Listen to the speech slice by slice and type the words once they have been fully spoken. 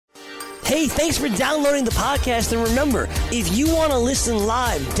Hey, thanks for downloading the podcast. And remember, if you want to listen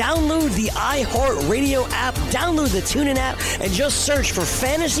live, download the iHeartRadio app, download the TuneIn app, and just search for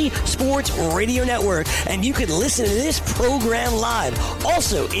Fantasy Sports Radio Network, and you can listen to this program live.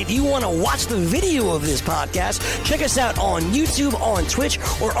 Also, if you want to watch the video of this podcast, check us out on YouTube, on Twitch,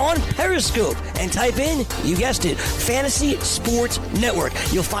 or on Periscope, and type in, you guessed it, Fantasy Sports Network.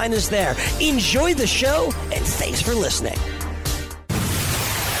 You'll find us there. Enjoy the show, and thanks for listening.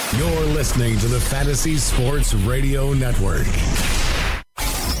 You're listening to the Fantasy Sports Radio Network.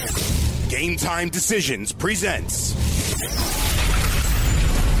 Game Time Decisions presents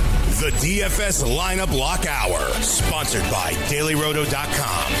the DFS Lineup Lock Hour, sponsored by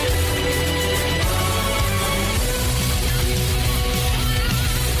DailyRoto.com.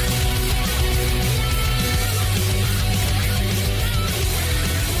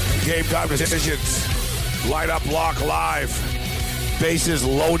 Game Time Decisions, Lineup Lock Live, bases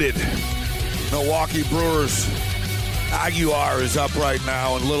loaded. Milwaukee Brewers, Aguilar is up right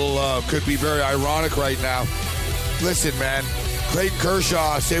now, and could be very ironic right now. Listen, man, Clayton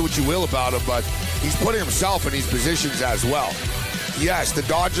Kershaw, say what you will about him, but he's putting himself in these positions as well. Yes, the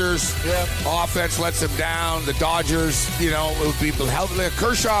Dodgers offense lets him down. The Dodgers, it would be healthy.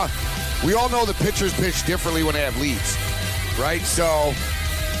 Kershaw, we all know the pitchers pitch differently when they have leads, right? So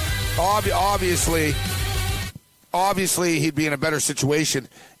obviously he'd be in a better situation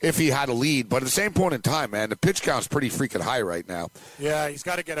if he had a lead. But at the same point in time, man, the pitch count's pretty freaking high right now. Yeah, he's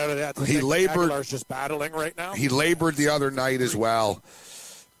got to get out of that. He labored. Aguilar's just battling right now. He labored the other night as well.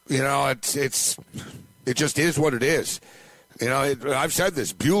 It just is what it is. I've said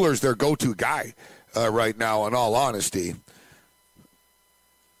this. Buehler's their go-to guy right now, in all honesty.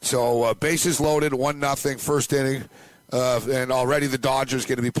 So bases loaded, 1-0, first inning. And already the Dodgers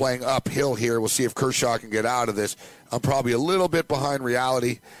going to be playing uphill here. We'll see if Kershaw can get out of this. I'm probably a little bit behind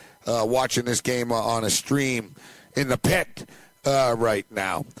reality watching this game on a stream in the pit right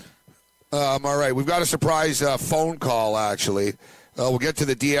now. All right, we've got a surprise phone call, actually. We'll get to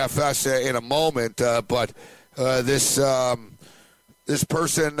the DFS in a moment, but this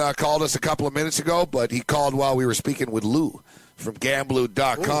person called us a couple of minutes ago, but he called while we were speaking with Lou from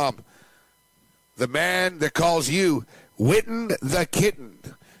Gamblu.com. The man that calls you Witten the Kitten.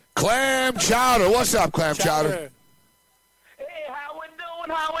 Clam Chowder. What's up, Clam Chowder? Hey, how we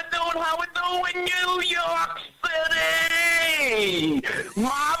doing, New York City?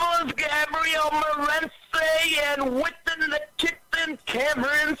 Marvelous Gabriel Morency and Witten the Kitten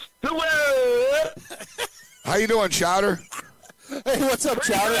Cameron Stewart. How you doing, Chowder? Hey, what's up,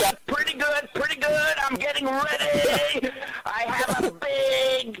 Chowder? Pretty good. I'm getting ready. I have a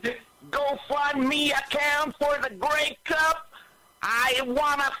big GoFundMe account for the Grey Cup. I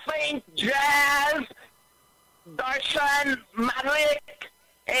want to thank Jazz, Darshan Malik,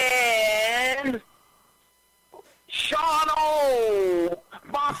 and Sean O.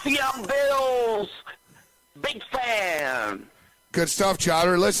 Mafia Bills. Big fan. Good stuff,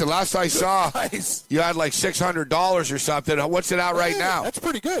 Chowder. Listen, last I saw, you had like $600 or something. What's it out right now? That's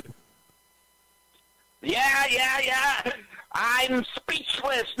pretty good. Yeah. I'm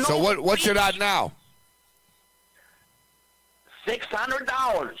speechless. No so what's it at now?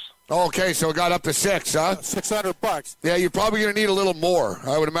 $600. Okay, so it got up to $600, huh? $600. Yeah, you're probably going to need a little more.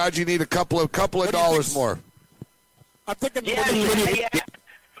 I would imagine you need a couple of dollars more. I'm thinking. Yeah.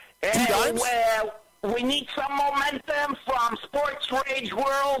 $2? Well, we need some momentum from Sports Rage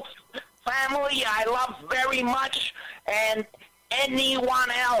World family. I love very much, and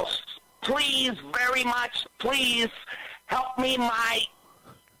anyone else, please, very much, please. Help me, my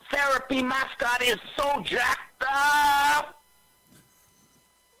therapy mascot is so jacked up.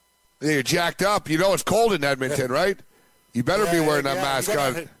 Yeah, you're jacked up. You know it's cold in Edmonton, right? You better be wearing that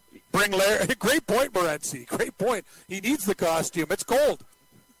mascot. Bring Larry. Great point, Morency. Great point. He needs the costume. It's cold.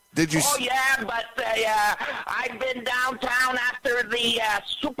 Did you? Oh, yeah, but I've been downtown after the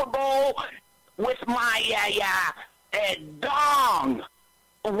Super Bowl with my dong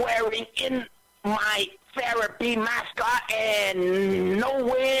wearing in my therapy mascot, and no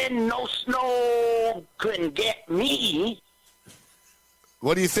wind, no snow couldn't get me.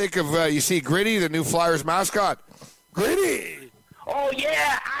 What do you think of, you see Gritty, the new Flyers mascot? Gritty! Oh,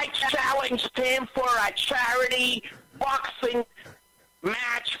 yeah, I challenged him for a charity boxing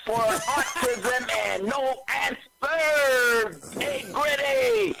match for autism, and no answer. Hey,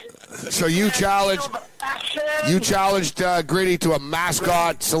 Gritty! So you challenged Gritty to a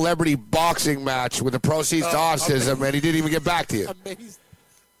mascot celebrity boxing match with the proceeds to autism, and he didn't even get back to you. Amazing.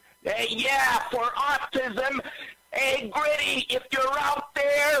 Hey, yeah, for autism. Hey, Gritty, if you're out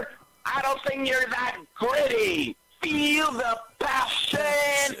there, I don't think you're that gritty. Feel the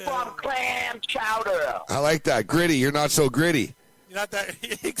passion from clam chowder. I like that. Gritty. You're not so gritty. You're not that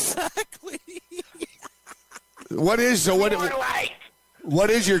exactly. What is More like What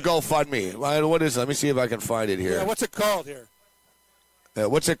is your GoFundMe? What is? Let me see if I can find it here. Yeah, what's it called here?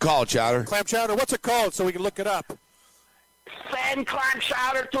 What's it called, Chowder? Clam chowder. What's it called so we can look it up? send clam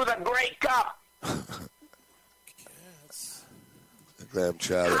chowder to the Grey Cup. Clam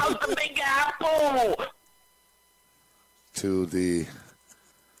chowder How's the Big Apple? to the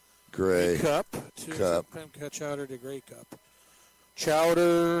Grey Cup. Cup. Clam chowder to Grey Cup.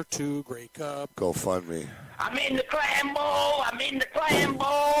 Chowder to Grey Cup. GoFundMe. I'm in the clam bowl. I'm in the clam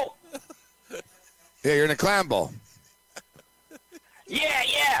bowl. Yeah, you're in a clam bowl. Yeah.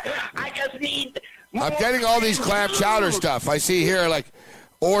 I just need more I'm getting all these clam chowder stuff. I see here, like,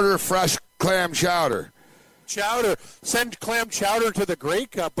 order fresh clam chowder. Chowder. Send clam chowder to the Grey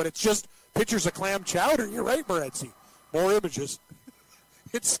Cup, but it's just pictures of clam chowder. You're right, Morency. More images.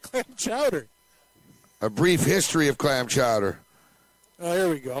 It's clam chowder. A brief history of clam chowder. Oh, here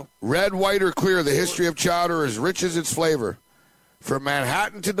we go. Red, white, or clear, the history of chowder is rich as its flavor. From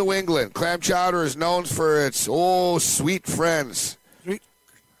Manhattan to New England, clam chowder is known for its, sweet friends. Sweet.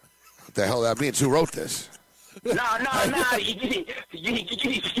 What the hell that means? Who wrote this? No. You're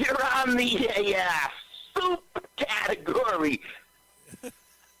on the soup category.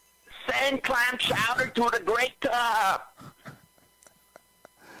 Send clam chowder to the Grey Cup. I'm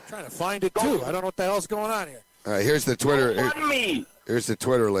trying to find it, too. I don't know what the hell's going on here. All right, here's the Twitter. Fund me. Here's the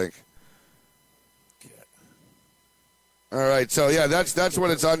Twitter link. All right, so yeah, that's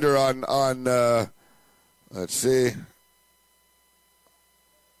what it's under on. Let's see.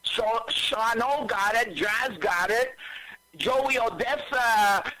 Shano got it. Jazz got it. Joey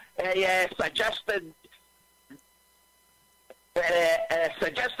Odessa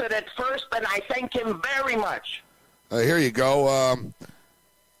suggested it first, and I thank him very much. Here you go.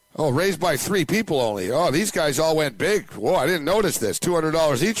 Raised by 3 people only. Oh, these guys all went big. Whoa, I didn't notice this.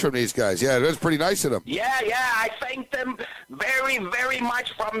 $200 each from these guys. Yeah, that's pretty nice of them. Yeah, I thank them very, very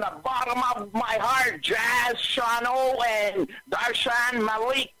much from the bottom of my heart. Jazz, Shano, and Darshan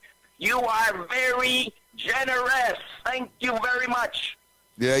Malik. You are very generous. Thank you very much.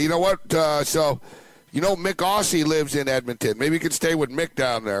 Yeah, you know what? Mick Aussie lives in Edmonton. Maybe you could stay with Mick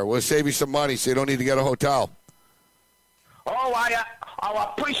down there. We'll save you some money so you don't need to get a hotel. Oh,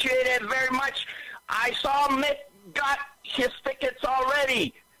 I'll appreciate it very much. I saw Mick got his tickets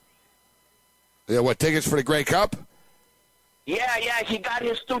already. Yeah, what, tickets for the Grey Cup? Yeah, he got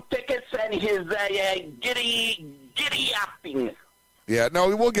his 2 tickets and his giddy upping. Yeah,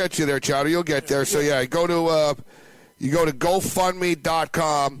 no, we'll get you there, Chowder. You'll get there. So yeah, go to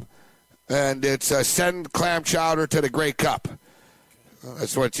GoFundMe.com, and it's send clam chowder to the Grey Cup.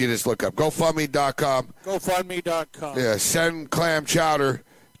 That's what you just look up. GoFundMe.com. GoFundMe.com. Yeah, send clam chowder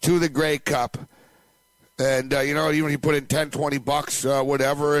to the Grey Cup. And even if you put in $10-$20,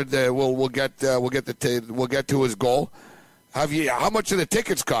 whatever, and we'll get to his goal. How much do the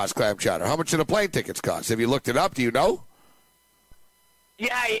tickets cost, clam chowder? How much do the plane tickets cost? Have you looked it up? Do you know?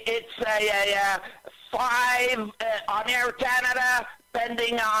 Yeah, it's $5 on Air Canada,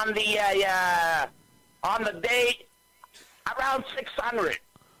 depending on the date. Around 600.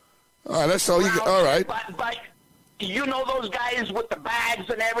 All right, that's all you get. All right. But you know those guys with the bags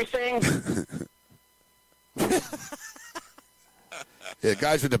and everything? Yeah,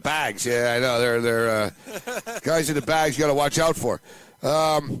 guys with the bags. Yeah, I know. They're guys in the bags you got to watch out for.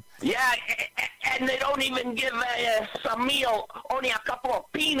 Yeah, and they don't even give some meal, only a couple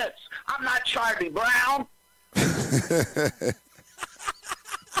of peanuts. I'm not Charlie Brown.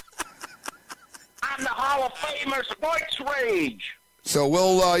 I'm the Hall of Famer, Sports Rage. So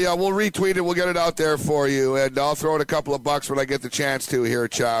we'll retweet it. We'll get it out there for you, and I'll throw in a couple of bucks when I get the chance to here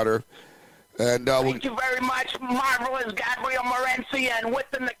at Chowder. And thank you very much, marvelous Gabriel Morency, and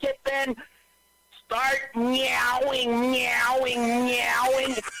within the kitten, start meowing.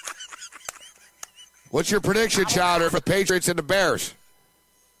 What's your prediction, Chowder, for the Patriots and the Bears?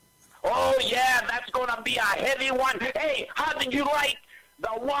 Oh yeah, that's gonna be a heavy one. Hey, how did you like the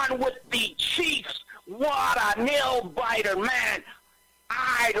one with the Chiefs? What a nail biter, man.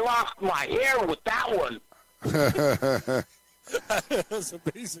 I lost my hair with that one. That's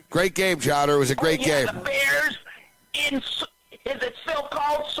amazing. Great game, Chowder. It was a great game. The Bears, is it still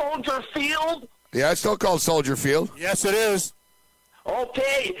called Soldier Field? Yeah, it's still called Soldier Field. Yes, it is.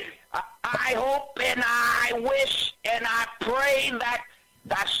 Okay. I hope and I wish and I pray that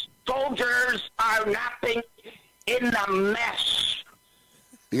the soldiers are napping in the mess.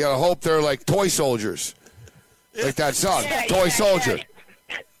 You got to hope they're like toy soldiers. Like that song, Toy Soldier.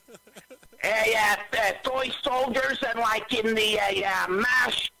 toy soldiers and like in the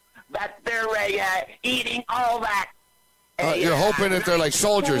MASH that they're eating all that. You're hoping that they're like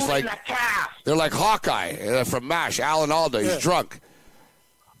soldiers, like the calf. they're like Hawkeye from MASH. Alan Alda, he's drunk.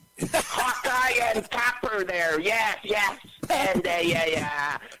 Hawkeye and Capper there, yes. And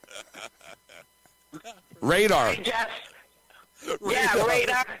Radar.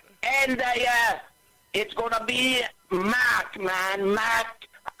 Radar. And it's going to be Mac, man. Mac,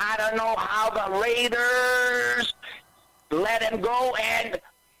 I don't know how the Raiders let him go. And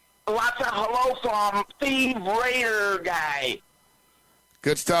lots of hello from Steve Raider guy.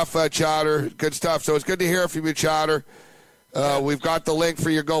 Good stuff, Chowder. Good stuff. So it's good to hear from you, Chowder. We've got the link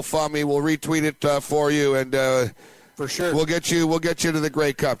for your GoFundMe. We'll retweet it for you, and for sure we'll get you to the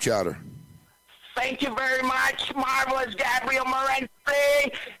Grey Cup, Chowder. Thank you very much, Marvelous Gabriel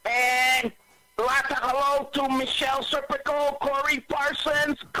Morency, and lots of hello to Michelle Serpico, Corey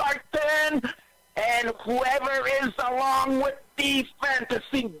Parsons, Carton, and whoever is along with the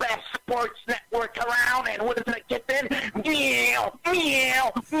fantasy best sports network around. And what is it, kitten? Meow,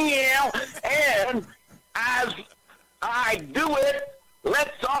 meow, meow. And as I do it,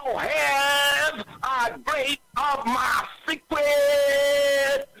 let's all have a great of my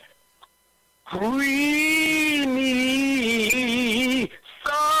secret. Creamy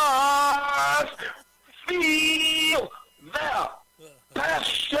sauce. Feel the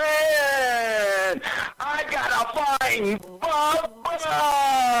passion. I gotta find Bubba.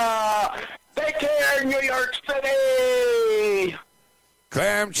 Take care, New York City.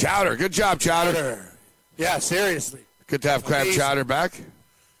 Clam Chowder. Good job, Chowder. Yeah, seriously. Good to have Clam Chowder back.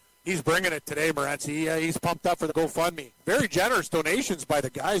 He's bringing it today, Morency. He's pumped up for the GoFundMe. Very generous donations by the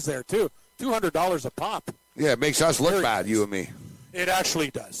guys there, too. $200 a pop. Yeah, it makes us look bad, you and me. It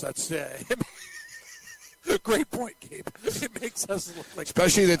actually does. That's great point, Gabe. It makes us look like...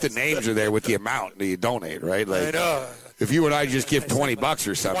 Especially that the names are there with the amount that you donate, right? Like, I know. If you and I just give $20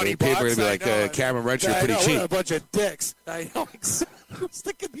 or something, people are going to be like, Cameron Wrench, you're pretty cheap. We're a bunch of dicks. I know exactly. I was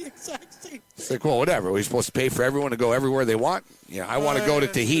thinking the exact same. It's like, well, whatever. Are we supposed to pay for everyone to go everywhere they want? Yeah, I want to go to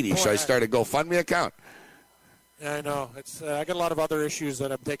Tahiti, so I started a GoFundMe account. Yeah, I know. It's I got a lot of other issues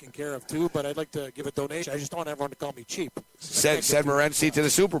that I'm taking care of, too, but I'd like to give a donation. I just don't want everyone to call me cheap. Send Morency to the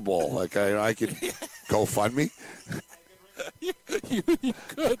Super Bowl. Like, I could GoFundMe. You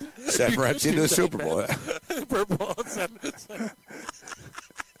could. Send Morency to the Super Bowl. Super Bowl.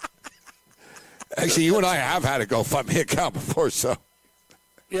 Actually, you and I have had a GoFundMe account before, so.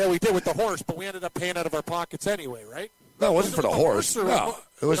 Yeah, we did with the horse, but we ended up paying out of our pockets anyway, right? No, it wasn't for the horse. No,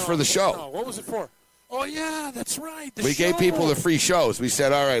 it was for the show. No, what was it for? Oh, yeah, that's right. We gave people the free shows. We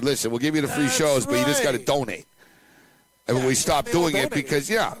said, all right, listen, we'll give you the free shows, but you just got to donate. And we stopped doing it because,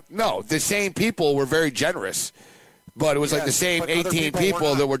 the same people were very generous. But it was like the same 18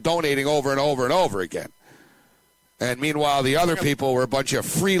 people that were donating over and over and over again. And meanwhile, the other people were a bunch of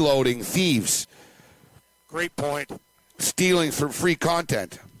freeloading thieves. Great point. Stealing from free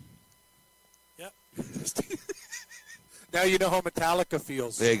content. Yep. Now you know how Metallica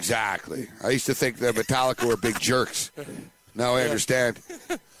feels. Exactly. I used to think that Metallica were big jerks. Now I understand.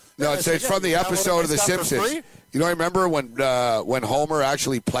 No, it's from the episode of The Simpsons. You know, I remember when Homer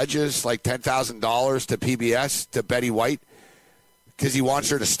actually pledges like $10,000 to PBS, to Betty White, because he wants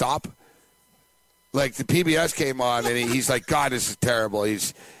her to stop. Like, the PBS came on, and he's like, God, this is terrible.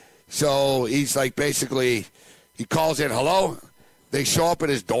 He's like, basically, he calls in, hello? They show up at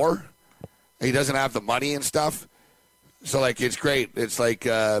his door. He doesn't have the money and stuff. So, like, it's great. It's like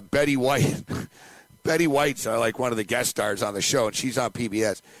Betty White. Betty White's like one of the guest stars on the show, and she's on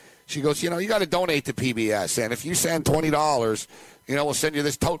PBS. She goes, you got to donate to PBS, and if you send $20, we'll send you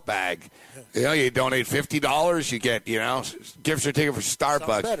this tote bag. You donate $50, you get, gift certificate for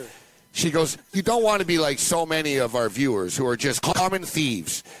Starbucks. She goes, you don't want to be like so many of our viewers who are just common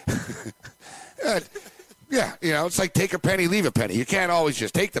thieves. Yeah, it's like take a penny, leave a penny. You can't always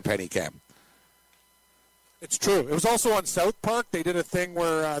just take the penny, Cam. It's true. It was also on South Park. They did a thing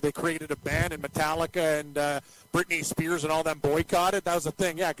where they created a band, and Metallica and Britney Spears and all them boycotted. That was the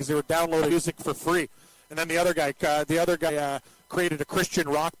thing, because they were downloading music for free. And then the other guy created a Christian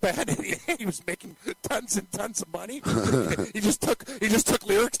rock band, and he was making tons and tons of money. he just took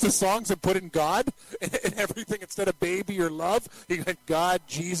lyrics to songs and put in God and everything instead of baby or love. He went God,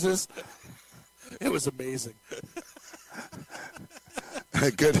 Jesus. It was amazing.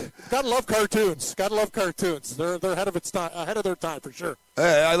 Good. Gotta love cartoons. They're ahead of their time for sure.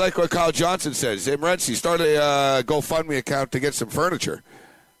 Hey, I like what Kyle Johnson says. Hey, Morency, start a GoFundMe account to get some furniture.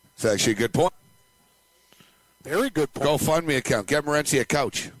 It's actually a good point. Very good point. GoFundMe account. Get Morency a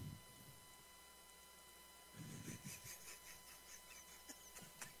couch.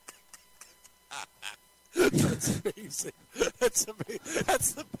 That's amazing. That's amazing.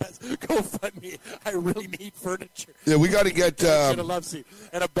 That's the best. GoFundMe. I really need furniture. Yeah, we got to get a love seat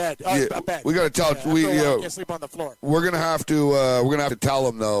and a bed. A bed. We got to tell. I can't sleep on the floor. We're gonna have to tell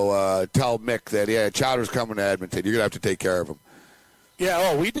him though. Tell Mick that Chowder's coming to Edmonton. You're gonna have to take care of him. Yeah.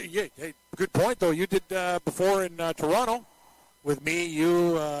 Oh, we did. Yeah. Hey, good point though. You did before in Toronto with me.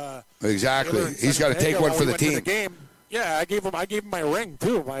 You. Exactly. He's got to take one for the team. The game. Yeah, I gave him my ring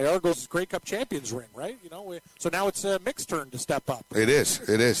too, my Argos Grey Cup champions ring, right? So now it's Mick's turn to step up. It is.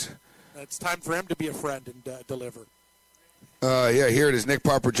 It's time for him to be a friend and deliver. Here it is, Nick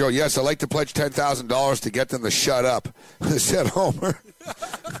Parper Joe. Yes, I'd like to pledge $10,000 to get them to shut up, said Homer.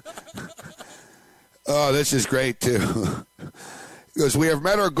 Oh, this is great too. He goes, we have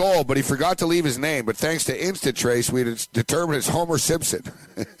met our goal, but he forgot to leave his name. But thanks to Instant Trace, we determined it's Homer Simpson.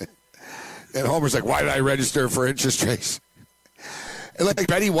 And Homer's like, why did I register for Interest Trace? And like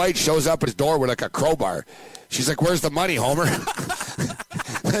Betty White shows up at his door with like a crowbar. She's like, where's the money, Homer?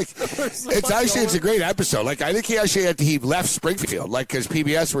 It's a great episode. Like, I think he left Springfield, like, because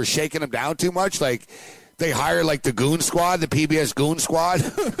PBS were shaking him down too much. Like, they hired like the Goon Squad, the PBS Goon Squad,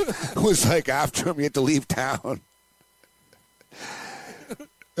 was like after him. He had to leave town.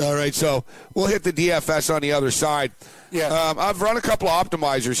 All right, so we'll hit the DFS on the other side. Yeah. I've run a couple of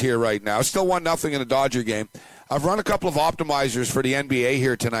optimizers here right now. Still 1-0 in the Dodger game. I've run a couple of optimizers for the NBA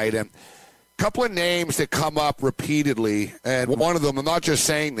here tonight, and a couple of names that come up repeatedly, and one of them, I'm not just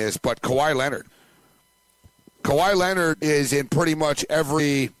saying this, but Kawhi Leonard. Kawhi Leonard is in pretty much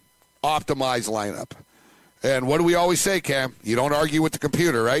every optimized lineup. And what do we always say, Cam? You don't argue with the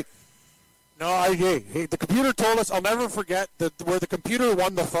computer, right? No, hey, the computer told us, I'll never forget, where the computer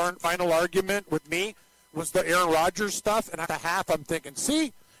won the final argument with me was the Aaron Rodgers stuff, and at the half I'm thinking,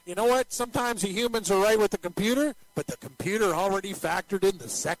 see, you know what? Sometimes the humans are right with the computer, but the computer already factored in the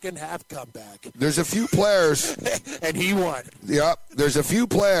second half comeback. There's a few players. And he won. Yep. There's a few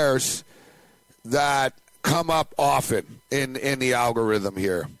players that come up often in the algorithm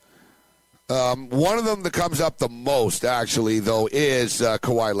here. One of them that comes up the most, actually, though, is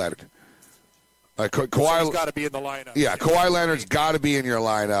Kawhi Leonard. Kawhi's got to be in the lineup. Yeah, Kawhi Leonard's got to be in your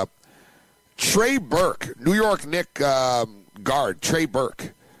lineup. Trey Burke, New York Knicks guard, Trey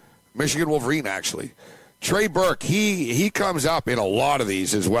Burke, Michigan Wolverine, actually. Trey Burke, he comes up in a lot of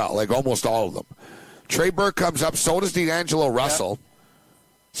these as well, like almost all of them. Trey Burke comes up. So does D'Angelo Russell.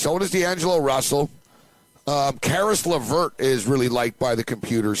 Karis LeVert is really liked by the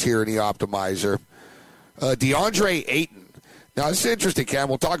computers here in the optimizer. DeAndre Ayton. Now, this is interesting, Cam.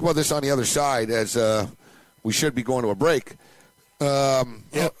 We'll talk about this on the other side as we should be going to a break. I'll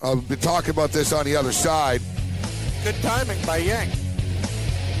be talking about this on the other side. Good timing by Yang.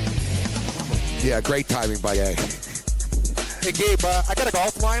 Yeah, great timing by Yang. Hey, Gabe, I got a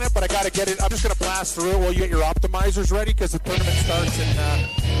golf lineup, but I got to get it. I'm just going to blast through it while you get your optimizers ready because the tournament starts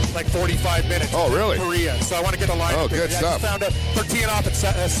in like 45 minutes. Oh, really? Korea. So I want to get a lineup. Oh, good stuff. I just found out they're teeing off at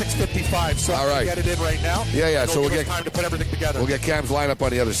 6:55, so all right. I'll get it in right now. Yeah. So we'll get time to put everything together. We'll get Cam's lineup on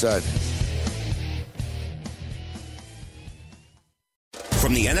the other side.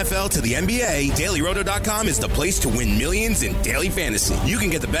 From the NFL to the NBA, DailyRoto.com is the place to win millions in daily fantasy. You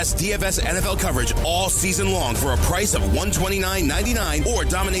can get the best DFS NFL coverage all season long for a price of $129.99 or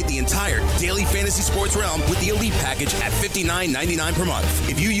dominate the entire daily fantasy sports realm with the Elite Package at $59.99 per month.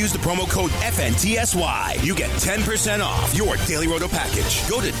 If you use the promo code FNTSY, you get 10% off your Daily Roto package.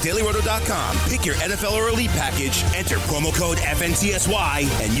 Go to DailyRoto.com, pick your NFL or Elite Package, enter promo code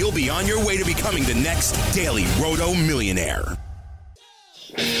FNTSY, and you'll be on your way to becoming the next Daily Roto millionaire.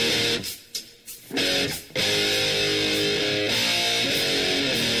 Game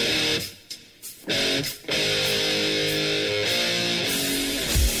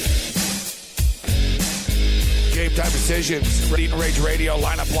Time Decisions, Ready to Rage Radio,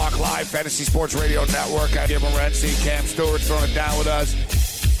 Lineup Block Live, Fantasy Sports Radio Network. I'm Jim Morency. Cam Stewart's throwing it down with us.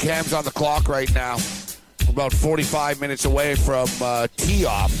 Cam's on the clock right now. We're about 45 minutes away from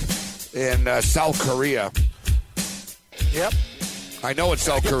tee-off in South Korea. Yep. I know it's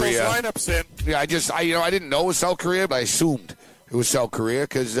South Korea. Those lineups in. Yeah, I didn't know it was South Korea, but I assumed it was South Korea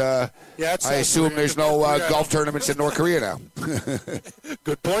because I assume there's no golf tournaments in North Korea now.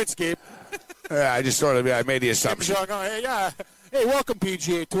 Good points, Gabe. Yeah, I just sort of I made the assumption. Hey, welcome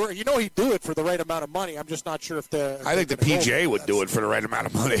PGA Tour. You know he'd do it for the right amount of money. I'm just not sure if I think the PGA would do it for the right amount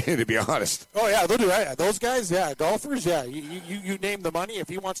of money, to be honest. Oh yeah, they'll do that. Yeah. Those guys, golfers, You name the money. If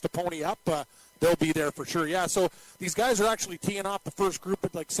he wants to pony up, they'll be there for sure. Yeah. So these guys are actually teeing off the first group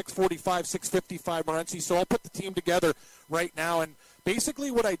at like 6:45, 6:55, Morency. So I'll put the team together right now. And basically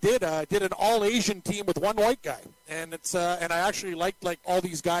what I did an all-Asian team with one white guy. And and I actually liked all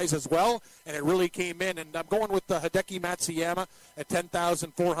these guys as well, and it really came in. And I'm going with Hideki Matsuyama at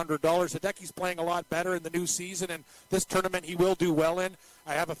 $10,400. Hideki's playing a lot better in the new season, and this tournament he will do well in.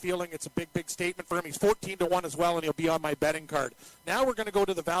 I have a feeling it's a big statement for him. He's 14-1 as well, and he'll be on my betting card. Now we're going to go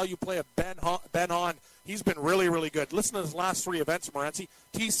to the value play of Ben Hahn. He's been really, really good. Listen to his last three events, Morency.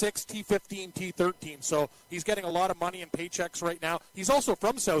 T6, T15, T13. So he's getting a lot of money and paychecks right now. He's also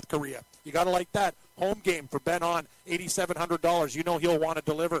from South Korea. You got to like that. Home game for Ben Hahn, $8,700. You know he'll want to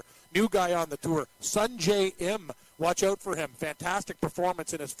deliver. New guy on the tour, Sungjae Im. Watch out for him. Fantastic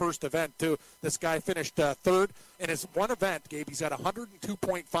performance in his first event, too. This guy finished third in his one event, Gabe. He's at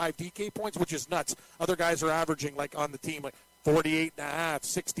 102.5 DK points, which is nuts. Other guys are averaging, on the team, 48.5,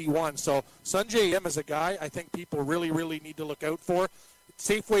 61. So Sungjae Im is a guy I think people really, really need to look out for.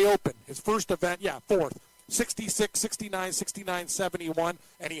 Safeway Open, his first event, fourth. 66, 69, 69, 71,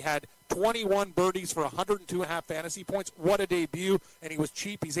 and he had 21 birdies for 102.5 fantasy points. What a debut, and he was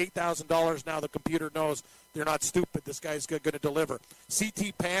cheap. He's $8,000 now. The computer knows they're not stupid. This guy's going to deliver.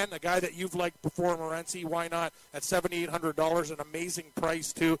 CT Pan, a guy that you've liked before, Morency, why not? At $7,800, an amazing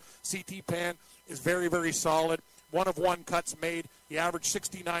price, too. CT Pan is very, very solid. One of one cuts made. He averaged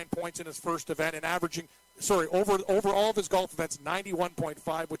 69 points in his first event and over all of his golf events,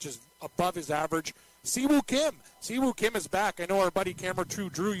 91.5, which is above his average. Siwoo Kim. Siwoo Kim is back. I know our buddy Cameron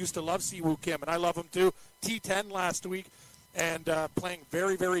Drew used to love Siwoo Kim, and I love him too. T10 last week and playing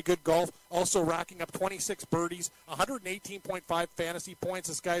very, very good golf. Also racking up 26 birdies, 118.5 fantasy points.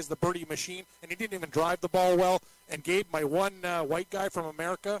 This guy's the birdie machine, and he didn't even drive the ball well. And Gabe, my one white guy from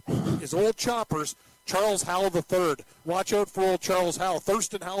America, is old choppers, Charles Howell III. Watch out for old Charles Howell.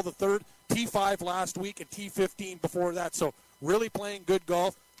 Thurston Howell III, T5 last week and T15 before that. So really playing good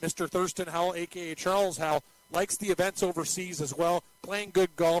golf. Mr. Thurston Howell, a.k.a. Charles Howell, likes the events overseas as well, playing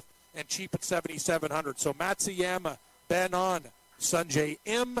good golf, and cheap at $7,700. So Matsuyama, Ben Hahn, Sungjae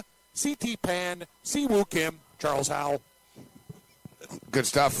Im, CT Pan, Siwoo Kim, Charles Howell. Good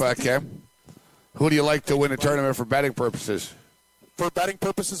stuff, Kim. Who do you like to win a tournament for betting purposes? For betting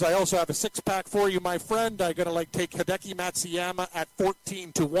purposes, I also have a six-pack for you, my friend. I'm going to take Hideki Matsuyama at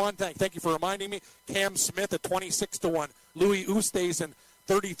 14-1. Thank you for reminding me. Cam Smith at 26-1. Louis Oosthuizen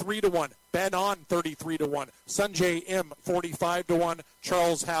 33-1. Ben Hahn 33-1. Sungjae Im 45-1.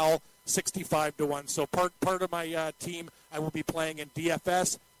 Charles Howell 65-1. So part of my team, I will be playing in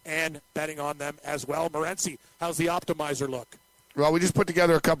DFS and betting on them as well. Morency, how's the optimizer look? Well, we just put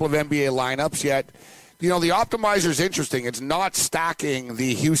together a couple of NBA lineups yet. The optimizer is interesting. It's not stacking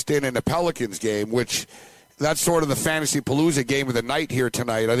the Houston and the Pelicans game, which that's sort of the fantasy palooza game of the night here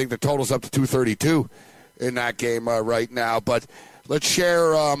tonight. I think the total's up to 232 in that game right now. But let's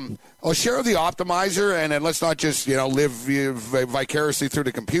share. I'll share the optimizer, and then let's not just live vicariously through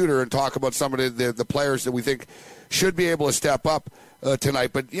the computer and talk about some of the players that we think should be able to step up tonight.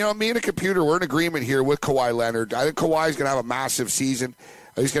 But me and the computer, we're in agreement here with Kawhi Leonard. I think Kawhi's going to have a massive season.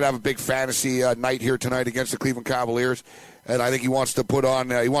 He's going to have a big fantasy night here tonight against the Cleveland Cavaliers, and I think he wants to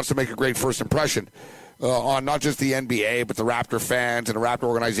he wants to make a great first impression on not just the NBA, but the Raptor fans and the Raptor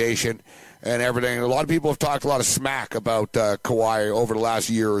organization and everything. A lot of people have talked a lot of smack about Kawhi over the last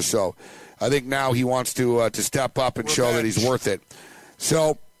year or so. I think now he wants to step up and show that he's worth it.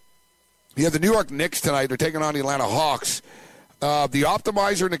 So you have the New York Knicks tonight. They're taking on the Atlanta Hawks. The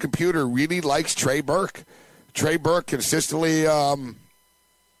optimizer in the computer really likes Trey Burke. Trey Burke consistently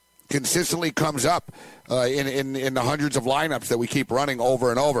comes up in the hundreds of lineups that we keep running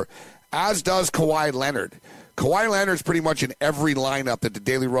over and over, as does Kawhi Leonard. Kawhi Leonard's pretty much in every lineup that the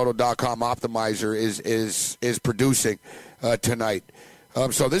DailyRoto.com optimizer is producing tonight.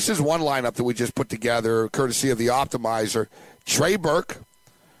 So this is one lineup that we just put together, courtesy of the optimizer. Trey Burke,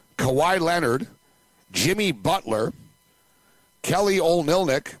 Kawhi Leonard, Jimmy Butler, Kelly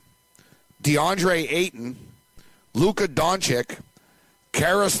Olynyk, DeAndre Ayton, Luka Doncic,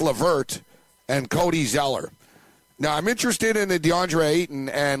 Karis LeVert, and Cody Zeller. Now, I'm interested in the DeAndre Ayton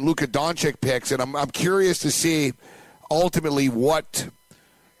and Luka Doncic picks, and I'm curious to see ultimately what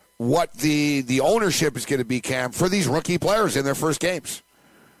the ownership is going to be, Cam, for these rookie players in their first games.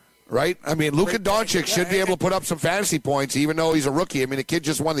 Right? I mean, Luka Doncic should be able to put up some fantasy points, even though he's a rookie. I mean, the kid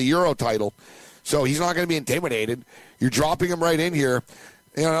just won the Euro title, so he's not going to be intimidated. You're dropping him right in here.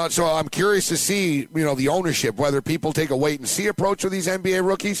 So I'm curious to see, the ownership, whether people take a wait-and-see approach with these NBA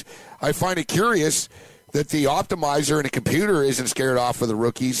rookies. I find it curious that the optimizer and the computer isn't scared off of the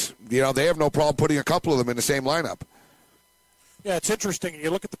rookies. They have no problem putting a couple of them in the same lineup. Yeah, it's interesting. You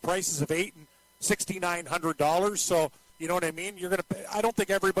look at the prices of Ayton, $6,900. So, You know what I mean? I don't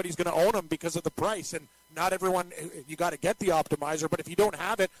think everybody's going to own them because of the price, and not everyone. You got to get the optimizer, but if you don't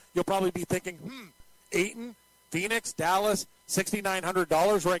have it, you'll probably be thinking, Ayton, Phoenix, Dallas,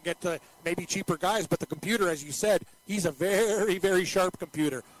 $6,900 where I can get to maybe cheaper guys. But the computer, as you said, he's a very, very sharp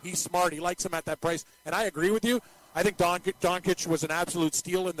computer. He's smart. He likes him at that price. And I agree with you. I think Doncic was an absolute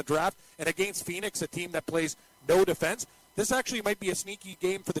steal in the draft. And against Phoenix, a team that plays no defense, this actually might be a sneaky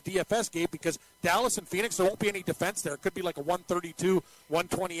game for the DFS game because Dallas and Phoenix, there won't be any defense there. It could be like a 132,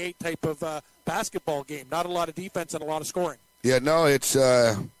 128 type of basketball game. Not a lot of defense and a lot of scoring. Yeah, no, it's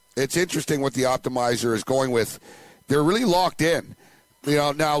interesting what the optimizer is going with. They're really locked in. You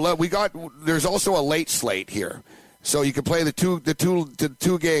know, now there's also a late slate here, so you can play the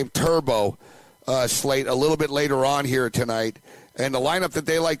two game turbo slate a little bit later on here tonight. And the lineup that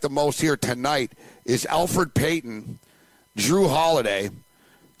they like the most here tonight is Elfrid Payton, Drew Holiday,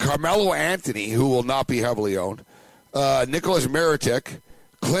 Carmelo Anthony, who will not be heavily owned, Nicholas Mirotic,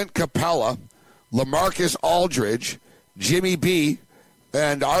 Clint Capella, LaMarcus Aldridge, Jimmy B,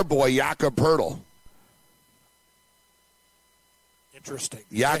 and our boy Jakob Poeltl. Interesting.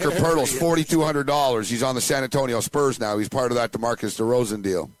 Jakob Poeltl's $4,200. He's on the San Antonio Spurs now. He's part of that DeMarcus DeRozan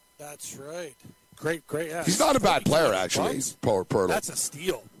deal. That's right. Great. Yeah. He's not a bad player, actually. Poeltl. That's a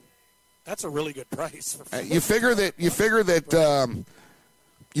steal. That's a really good price. You figure that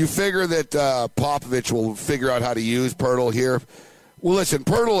Popovich will figure out how to use Poeltl here. Well, listen,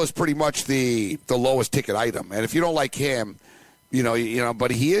 Poeltl is pretty much the lowest ticket item, and if you don't like him, you know,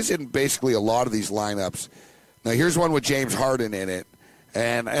 but he is in basically a lot of these lineups. Now, here's one with James Harden in it,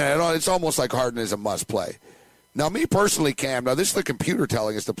 and it's almost like Harden is a must play. Now, me personally, Cam. Now, this is the computer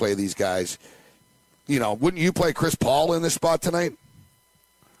telling us to play these guys. You know, wouldn't you play Chris Paul in this spot tonight?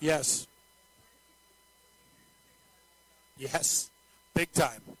 Yes. Big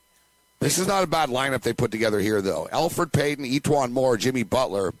time. This is not a bad lineup they put together here, though. Elfrid Payton, Etuan Moore, Jimmy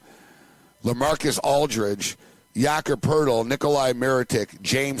Butler, LaMarcus Aldridge, Jakob Poeltl, Nikolai Mirotic,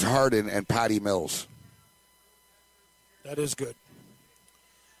 James Harden, and Patty Mills. That is good.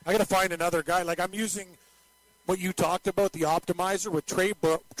 I got to find another guy. Like, I'm using what you talked about, the optimizer with Trey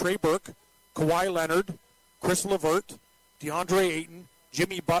Burke, Kawhi Leonard, Chris LeVert, DeAndre Ayton,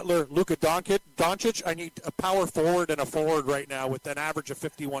 Jimmy Butler, Luka Doncic. I need a power forward and a forward right now with an average of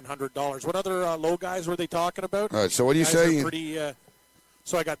 $5,100. What other low guys were they talking about? All right, so what do you say?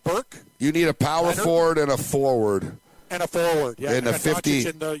 So I got Burke. You need a power Leonard, forward and a forward. And a forward, yeah. In the 50.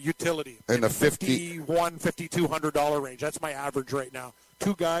 In the utility. In the $5,100, $5,200 range. That's my average right now.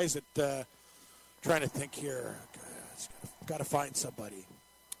 Two guys that, trying to think here. Got to find somebody.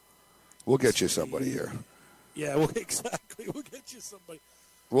 We'll get you somebody here. Yeah, well, exactly. We'll get you somebody.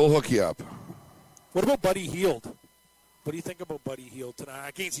 We'll hook you up. What about Buddy Hield? What do you think about Buddy Hield tonight?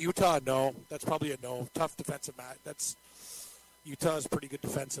 Against Utah, no. That's probably a no. Tough defensive match. Utah's pretty good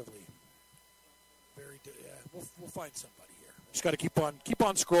defensively. Very good. Yeah, we'll find somebody here. Just got to keep on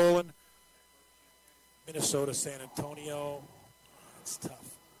scrolling. Minnesota, San Antonio. It's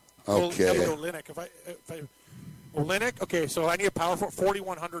tough. Okay. Olynyk. If I Olynyk. Okay, so I need a power for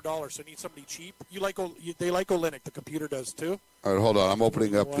 $4,100. So I need somebody cheap. They like Olynyk. The computer does too. All right, hold on. I'm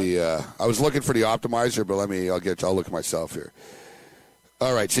opening up the. I was looking for the optimizer, but I'll look at myself here.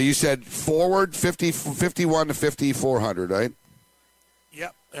 All right. So you said forward 51 to 5,400, right?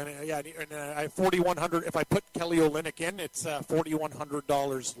 Yep. And I have $4,100. If I put Kelly Olynyk in, it's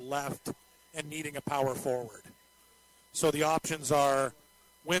 $4,100 left, and needing a power forward. So the options are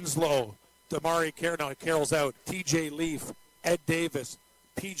Winslow, Damari Carroll's out, T.J. Leaf, Ed Davis,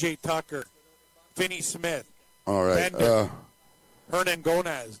 P.J. Tucker, Finney Smith. All right. Hernan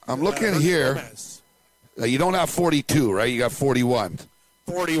Gomez. I'm looking here. You don't have 42, right? You got 41.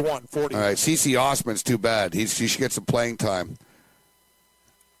 41. All right. C.C. Osman's too bad. He should get some playing time.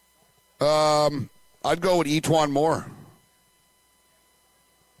 I'd go with Etuan Moore.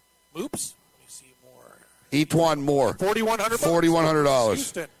 Oops. Let me see more. Etuan Moore. $4,100. $4,100.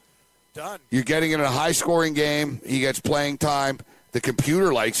 Houston. Done. You're getting in a high-scoring game. He gets playing time. The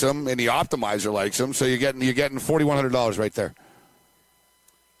computer likes him, and the optimizer likes him. So you're getting $4,100 right there.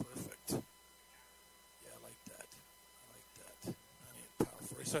 Perfect. Yeah, I like that. I need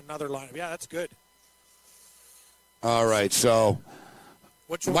power. It's another lineup. Yeah, that's good. All right. So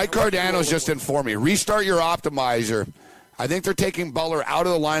Mike Cardano's just informed me. Restart your optimizer. I think they're taking Butler out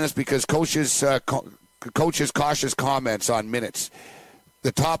of the lineups because coach's cautious comments on minutes.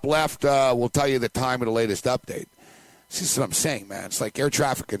 The top left will tell you the time of the latest update. This is what I'm saying, man. It's like air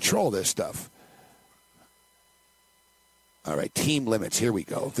traffic control, this stuff. All right, team limits. Here we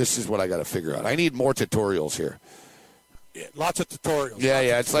go. This is what I got to figure out. I need more tutorials here. Yeah, lots of tutorials.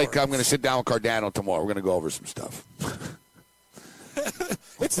 Yeah. It's like I'm going to sit down with Cardano tomorrow. We're going to go over some stuff.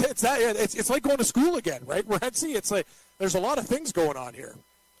 It's like going to school again, right? Renzi, it's like there's a lot of things going on here.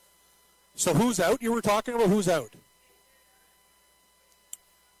 So who's out? You were talking about who's out.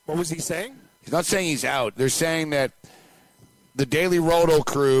 What was he saying? He's not saying he's out. They're saying that the Daily Roto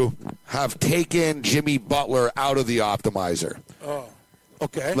crew have taken Jimmy Butler out of the optimizer. Oh,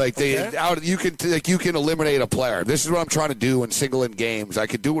 okay. You can eliminate a player. This is what I'm trying to do in single in games. I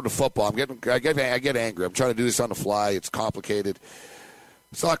could do it in football. I get angry. I'm trying to do this on the fly. It's complicated.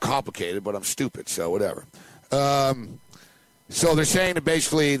 It's not complicated, but I'm stupid. So whatever. So they're saying that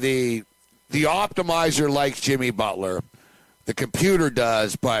basically the optimizer likes Jimmy Butler, the computer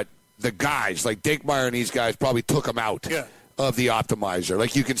does, but the guys like Dinkmeyer and these guys probably took him out. Yeah. Of the optimizer.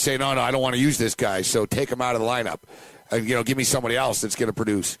 Like you can say, no, I don't want to use this guy, so take him out of the lineup. And, give me somebody else that's going to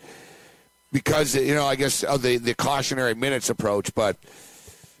produce. Because, I guess of the cautionary minutes approach, but,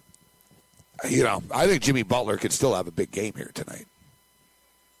 I think Jimmy Butler could still have a big game here tonight.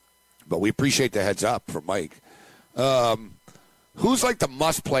 But we appreciate the heads up from Mike. Who's like the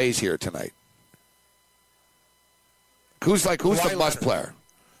must plays here tonight? Who's the must player?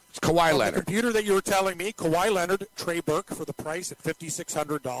 It's Kawhi Leonard. The computer that you were telling me, Kawhi Leonard, Trey Burke for the price at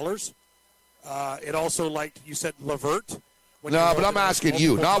 $5,600. It also liked, you said, LeVert. No, but I'm asking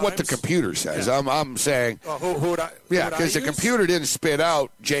you, not what the computer says. Yeah. I'm saying. Who would I? Yeah, because the computer didn't spit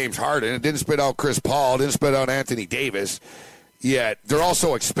out James Harden. It didn't spit out Chris Paul. It didn't spit out Anthony Davis. Yet they're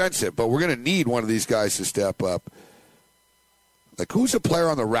also expensive, but we're going to need one of these guys to step up. Like, who's a player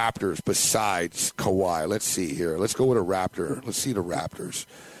on the Raptors besides Kawhi? Let's see here. Let's go with a Raptor. Let's see the Raptors.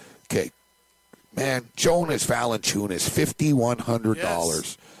 Okay, man, Jonas Valanciunas, $5,100.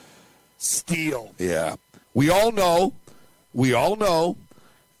 Yes. Steal. Yeah. We all know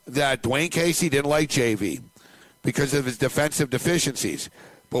that Dwayne Casey didn't like JV because of his defensive deficiencies.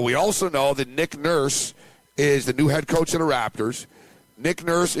 But we also know that Nick Nurse is the new head coach of the Raptors. Nick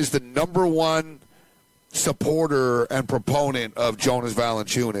Nurse is the number one supporter and proponent of Jonas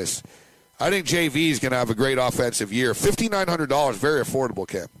Valanciunas. I think JV is going to have a great offensive year. $5,900, very affordable,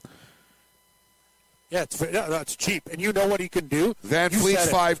 Cam. Yeah, that's cheap. And you know what he can do? Van Fleet's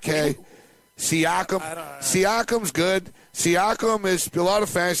 $5K. Siakam's good. Siakam is, a lot of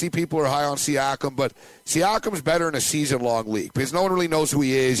fantasy people are high on Siakam, but Siakam's better in a season-long league because no one really knows who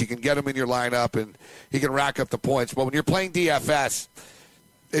he is. You can get him in your lineup, and he can rack up the points. But when you're playing DFS,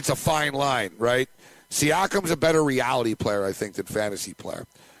 it's a fine line, right? Siakam's a better reality player, I think, than fantasy player.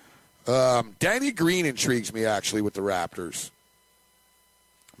 Danny Green intrigues me, actually, with the Raptors.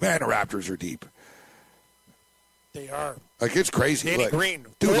 Man, the Raptors are deep. They are. Like, it's crazy. Danny Green.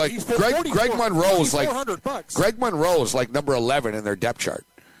 Dude, like, Greg Monroe is like $400. Greg Monroe is like number 11 in their depth chart.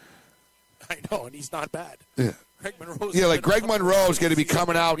 I know, and he's not bad. Yeah. Greg Monroe is going to be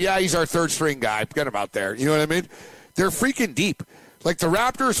coming out. Yeah, he's our third-string guy. Get him out there. You know what I mean? They're freaking deep. Like, the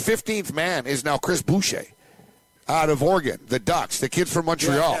Raptors' 15th man is now Chris Boucher out of Oregon, the Ducks, the kid from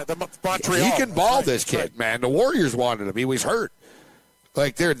Montreal. Yeah, Montreal. He can ball, this kid, man. The Warriors wanted him. He was hurt.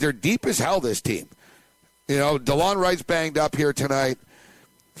 Like, they're deep as hell, this team. DeLon Wright's banged up here tonight.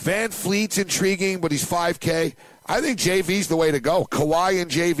 Van Fleet's intriguing, but he's $5K. I think JV's the way to go. Kawhi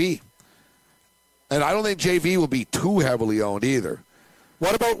and JV. And I don't think JV will be too heavily owned either.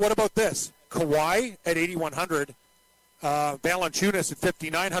 What about this? Kawhi at $8,100, Valanciunas at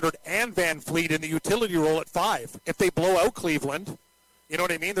 $5,900, and Van Fleet in the utility role at $5,000. If they blow out Cleveland, you know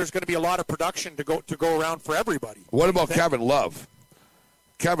what I mean? There's going to be a lot of production to go around for everybody. What about Kevin Love?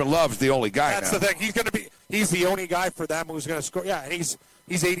 Kevin Love's the only guy. That's now. The thing. He's the only guy for them who's going to score. Yeah, and he's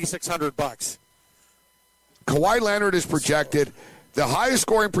 $8,600. Kawhi Leonard is projected. The highest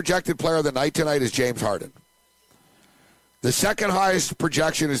scoring projected player of the night tonight is James Harden. The second highest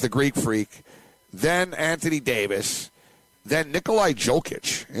projection is the Greek Freak, then Anthony Davis, then Nikolai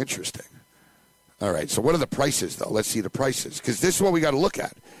Jokic. Interesting. All right, so what are the prices, though? Let's see the prices, because this is what we got to look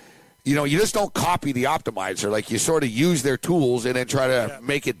at. You just don't copy the optimizer. Like, you sort of use their tools and then try to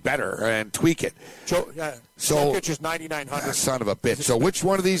make it better and tweak it. Jokic is $9,900. Son of a bitch. So which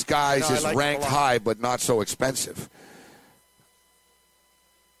one of these guys is ranked high but not so expensive?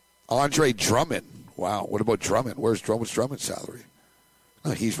 Andre Drummond. Wow. What about Drummond? What's Drummond's salary?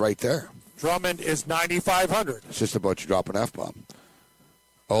 Oh, he's right there. Drummond is $9,500. It's just about to drop an F-bomb.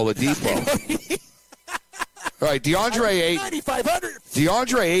 Oladipo. All right, DeAndre Ayton. $9,500.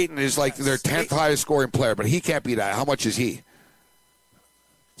 DeAndre Ayton is like their 10th highest scoring player, but he can't be that. How much is he?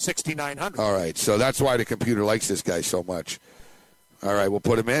 $6,900. All right, so that's why the computer likes this guy so much. All right, we'll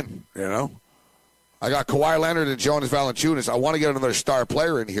put him in, I got Kawhi Leonard and Jonas Valanciunas. I want to get another star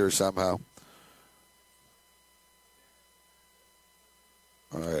player in here somehow.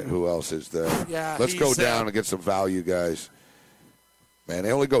 All right, who else is there? Yeah, let's go down and get some value, guys. Man,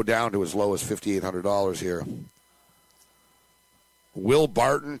 they only go down to as low as $5,800 here. Will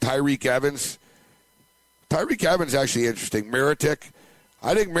Barton, Tyreek Evans. Tyreek Evans actually interesting. Meritic.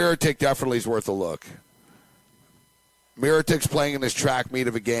 I think Meritic definitely is worth a look. Meritic's playing in this track meet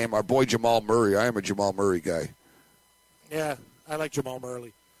of a game. Our boy Jamal Murray. I am a Jamal Murray guy. Yeah, I like Jamal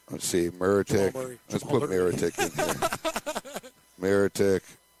Murray. Let's see. Meritic. Let's put Meritic in here. Meritic.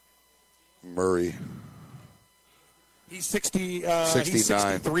 Murray. He's 69. He's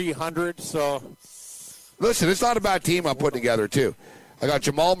 6,300, so. Listen, it's not a bad team I'm putting together, too. I got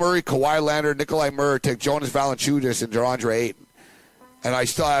Jamal Murray, Kawhi Leonard, Nikolai Meritic, Jonas Valanciunas, and DeAndre Ayton. And I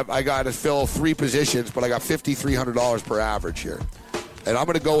got to fill 3 positions, but I got $5,300 per average here. And I'm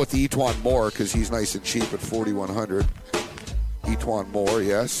going to go with the Etuan Moore because he's nice and cheap at $4,100. Etuan Moore,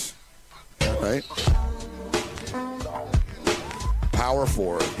 yes. Right? Power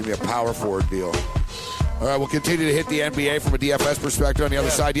forward. Give me a power forward deal. All right, we'll continue to hit the NBA from a DFS perspective on the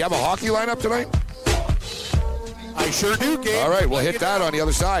other side. Do you have a hockey lineup tonight? I sure do, Gabe. All right, we'll hit that on the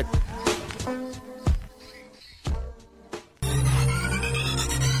other side.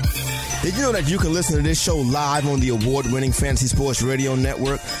 Did you know that you can listen to this show live on the award-winning Fantasy Sports Radio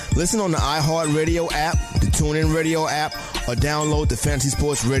Network? Listen on the iHeartRadio app, the TuneIn Radio app, or download the Fantasy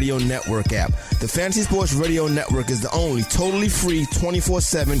Sports Radio Network app. The Fantasy Sports Radio Network is the only totally free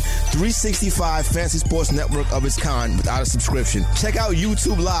 24/7, 365 fantasy sports network of its kind without a subscription. Check out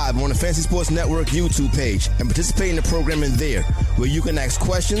YouTube Live on the Fantasy Sports Network YouTube page and participate in the programming there, where you can ask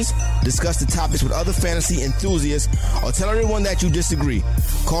questions, discuss the topics with other fantasy enthusiasts, or tell everyone that you disagree.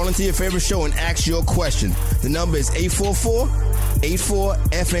 Call into your favorite show and ask your question. The number is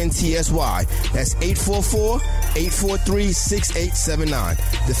 844-84-FNTSY. That's 844-843-6879.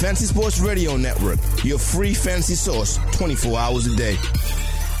 The Fantasy Sports Radio Network, your free fantasy source 24 hours a day.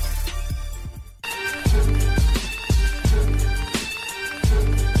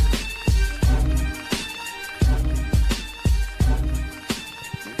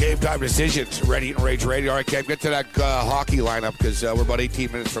 Game time decisions. Ready and Rage Radio. All right, Cam, get to that hockey lineup because we're about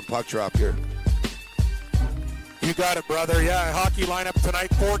 18 minutes from puck drop here. You got it, brother. Yeah, hockey lineup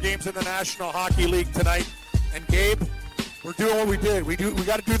tonight. 4 games in the National Hockey League tonight. And Gabe, we're doing what we did. We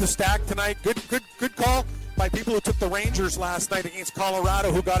got to do the stack tonight. Good call by people who took the Rangers last night against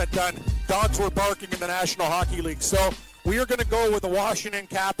Colorado, who got it done. Dogs were barking in the National Hockey League. So we are going to go with the Washington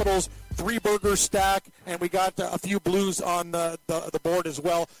Capitals 3-burger stack, and we got a few Blues on the board as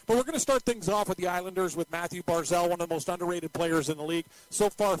well. But we're going to start things off with the Islanders with Matthew Barzal, one of the most underrated players in the league. So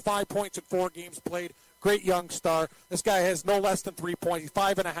far, 5 points in 4 games played. Great young star. This guy has no less than 3 points. He's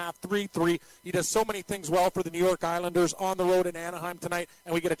 5.5, 3-3. He does so many things well for the New York Islanders on the road in Anaheim tonight,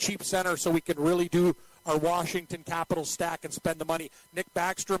 and we get a cheap center so we can really do our Washington Capitals stack and spend the money. Nick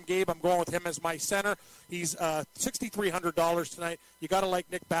Backstrom, Gabe, I'm going with him as my center. He's $6,300 tonight. You got to like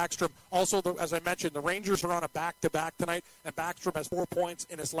Nick Backstrom. Also, as I mentioned, the Rangers are on a back-to-back tonight, and Backstrom has 4 points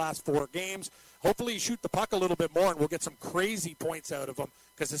in his last 4 games. Hopefully, he shoot the puck a little bit more, and we'll get some crazy points out of him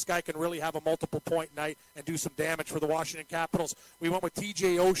because this guy can really have a multiple-point night and do some damage for the Washington Capitals. We went with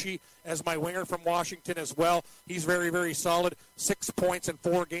TJ Oshie as my winger from Washington as well. He's very, very solid. 6 points in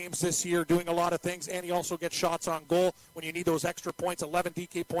 4 games this year, doing a lot of things, and he also gets shots on goal when you need those extra points, 11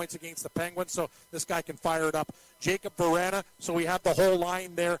 DK points against the Penguins, so this guy can fire it up. Jacob Verana, so we have the whole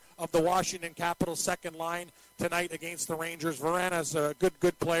line there of the Washington Capitals second line tonight against the Rangers. Verana's a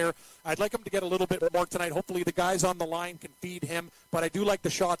good player. I'd like him to get a little bit more tonight. Hopefully the guys on the line can feed him, but I do like the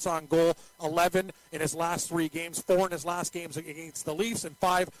shots on goal. 11 in his last 3 games, 4 in his last games against the Leafs, and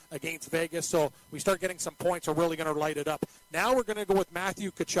 5 against Vegas. So we start getting some points. We're really going to light it up. Now we're going to go with Matthew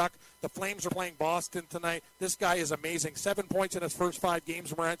Tkachuk. The Flames are playing Boston tonight. This guy is amazing. 7 points in his first 5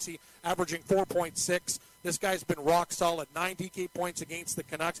 games, Morency, averaging 4.6. This guy's been rock solid. 9 DK points against the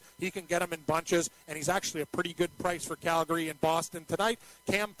Canucks. He can get them in bunches, and he's actually a pretty good price for Calgary and Boston. Tonight,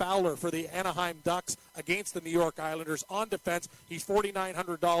 Cam Fowler for the Anaheim Ducks against the New York Islanders on defense. He's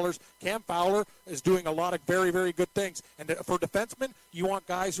 $4,900. Cam Fowler is doing a lot of very, very good things. And for defensemen, you want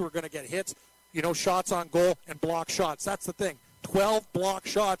guys who are going to get hits, shots on goal and block shots. That's the thing. 12 block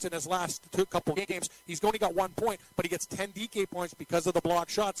shots in his last couple games. He's only got 1 point, but he gets 10 DK points because of the block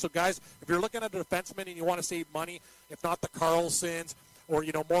shots. So, guys, if you're looking at a defenseman and you want to save money, if not the Carlsons or,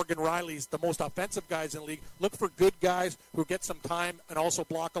 Morgan Riley's, the most offensive guys in the league, look for good guys who get some time and also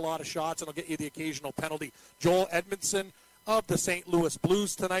block a lot of shots and will get you the occasional penalty. Joel Edmondson of the St. Louis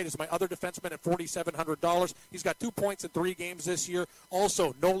Blues tonight is my other defenseman at $4,700. He's got 2 points in 3 games this year.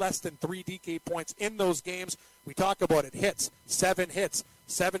 Also, no less than 3 DK points in those games. We talk about it. Hits, 7 hits,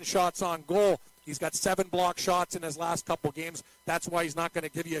 7 shots on goal. He's got 7 block shots in his last couple games. That's why he's not going to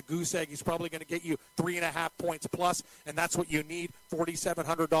give you a goose egg. He's probably going to get you 3.5 points plus, and that's what you need.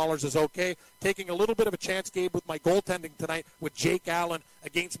 $4,700 is okay. Taking a little bit of a chance, Gabe, with my goaltending tonight with Jake Allen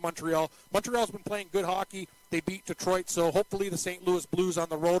against Montreal. Montreal's been playing good hockey. They beat Detroit, so hopefully the St. Louis Blues on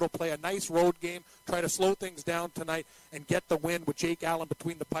the road will play a nice road game, try to slow things down tonight, and get the win with Jake Allen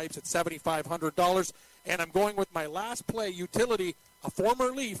between the pipes at $7,500. And I'm going with my last play, utility, a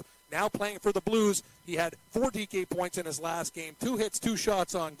former Leaf, now playing for the Blues. He had 4 DK points in his last game, 2 hits, 2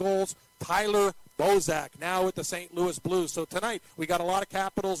 shots on goals. Tyler Bozak, now with the St. Louis Blues. So tonight we got a lot of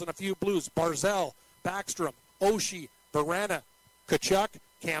Capitals and a few Blues. Barzal, Backstrom, Oshie, Verana, Tkachuk,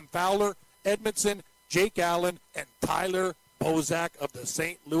 Cam Fowler, Edmondson, Jake Allen, and Tyler Bozak of the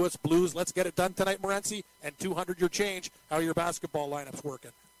St. Louis Blues. Let's get it done tonight, Morency, and 200 your change. How are your basketball lineups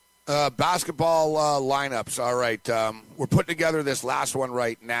working? Basketball lineups. All right. We're putting together this last one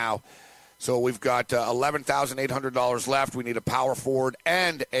right now. So we've got $11,800 left. We need a power forward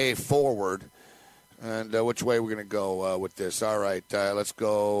and a forward. And which way we're going to go with this? All right. Let's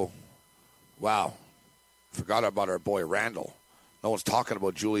go. Wow. Forgot about our boy Randall. No one's talking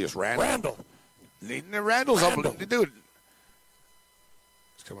about Julius Randall. Randall's up. Dude.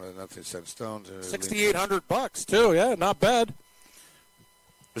 It's coming to nothing cent stones. $6,800 too. Yeah, not bad.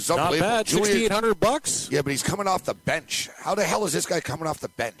 It's not bad. $6,800. Yeah, but he's coming off the bench. How the hell is this guy coming off the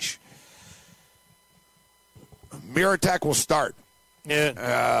bench? Miratek will start.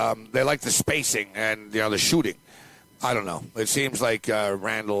 Yeah. They like the spacing and the shooting. I don't know. It seems like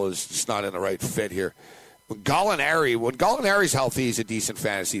Randall is just not in the right fit here. When Gallinari's healthy, he's a decent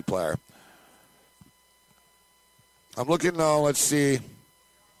fantasy player. I'm looking, let's see.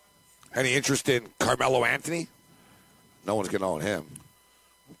 Any interest in Carmelo Anthony? No one's going to own him.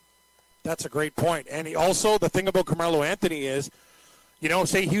 That's a great point. And the thing about Carmelo Anthony is,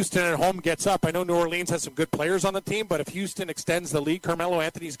 say Houston at home gets up. I know New Orleans has some good players on the team, but if Houston extends the lead, Carmelo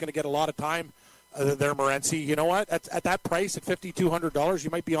Anthony's going to get a lot of time there, Morency. You know what? At that price, at $5,200, you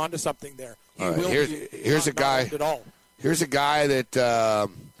might be onto something there. Here's a guy that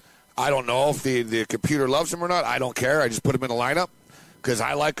I don't know if the computer loves him or not. I don't care. I just put him in the lineup because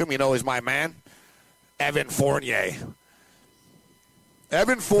I like him. He's my man. Evan Fournier.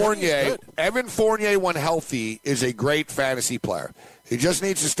 Evan Fournier, when healthy, is a great fantasy player. He just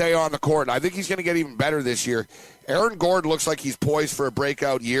needs to stay on the court, and I think he's going to get even better this year. Aaron Gordon looks like he's poised for a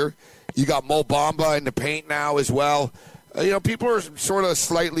breakout year. You got Mo Bamba in the paint now as well. People are sort of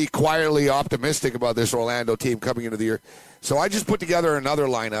slightly quietly optimistic about this Orlando team coming into the year. So I just put together another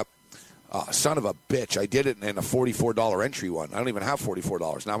lineup. Son of a bitch. I did it in a $44 entry one. I don't even have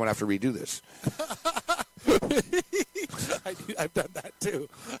 $44. Now I'm going to have to redo this. I've done that too.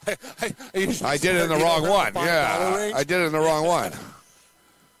 I did it in the wrong one. Yeah, I did it in the wrong one.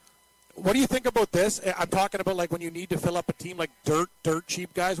 What do you think about this? I'm talking about like when you need to fill up a team like dirt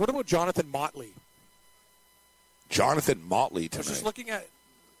cheap guys. What about Jonathan Motley? Jonathan Motley tonight. I was just looking at,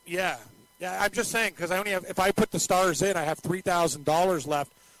 yeah. I'm just saying because I only have. If I put the stars in, I have $3,000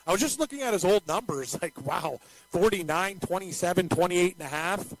 left. I was just looking at his old numbers. Like, wow, 49, 27,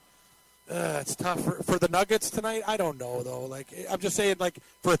 28.5. It's tough for the Nuggets tonight. I don't know though. Like, I'm just saying, like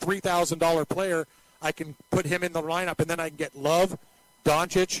for a $3,000 player, I can put him in the lineup, and then I can get Love,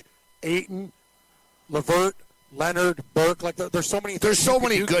 Doncic, Ayton, LeVert, Leonard, Burke. Like, there's so many. There's so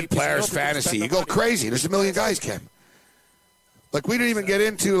many good players fantasy. You go crazy. There's a million guys, Ken. Like, we didn't even get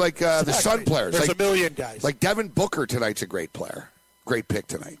into the Sun players. There's a million guys. Like Devin Booker tonight's a great player. Great pick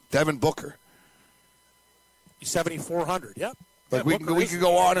tonight. Devin Booker. 7,400. Yep. Like we could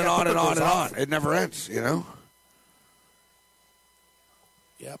go on and on and on and on. It never ends, Yep.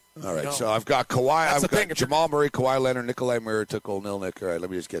 All right, so I've got Kawhi. I've got Jamal Murray, Kawhi Leonard, Nikolai Mirotic, Olnilnik. All right, let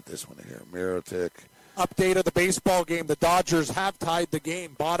me just get this one in here. Mirotic. Update of the baseball game. The Dodgers have tied the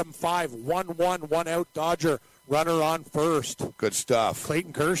game. Bottom 5, 1-1, 1 out. Dodger runner on first. Good stuff.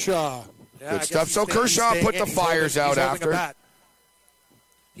 Clayton Kershaw. Yeah, good stuff. So Kershaw put the fires out after.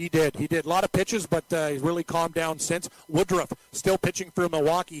 He did. A lot of pitches, but he's really calmed down since. Woodruff still pitching for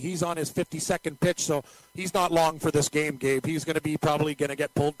Milwaukee. He's on his 52nd pitch, so he's not long for this game, Gabe. He's going to be probably going to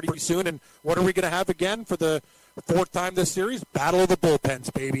get pulled pretty soon. And what are we going to have again for the 4th time this series? Battle of the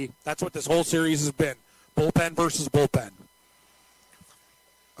bullpens, baby. That's what this whole series has been. Bullpen versus bullpen.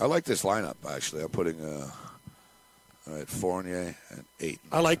 I like this lineup, actually. I'm putting Fournier and Ayton.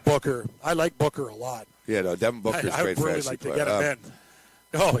 I like Booker. I like Booker a lot. Yeah, no, Devin Booker's great fantasy player. I would really like to get him in.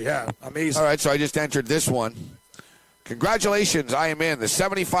 Oh, yeah. Amazing. All right, so I just entered this one. Congratulations, I am in the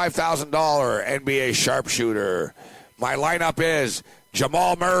 $75,000 NBA sharpshooter. My lineup is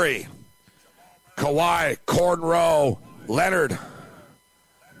Jamal Murray, Kawhi, Corden Rowe, Leonard,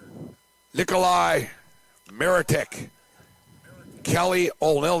 Nikolai Mirotic, Kelly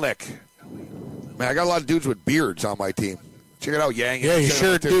Olynyk. Man, I got a lot of dudes with beards on my team. Check it out, Yang. Yeah, you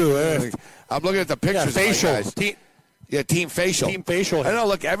sure do. I'm looking at the pictures. Yeah, facial. Of my guys. Team facial. Team facial. I know,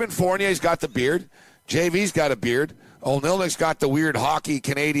 look, Evan Fournier's got the beard. JV's got a beard. Olynyk's got the weird hockey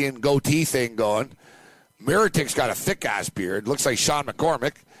Canadian goatee thing going. Mirotic's got a thick-ass beard. Looks like Sean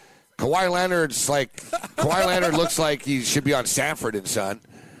McCormick. Kawhi Leonard looks like he should be on Sanford and Son.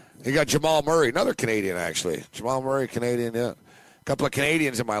 You got Jamal Murray, another Canadian, actually. Jamal Murray, Canadian, yeah. A couple of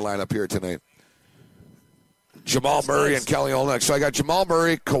Canadians in my lineup here tonight. Jamal Murray and Kelly Olynyk. So I got Jamal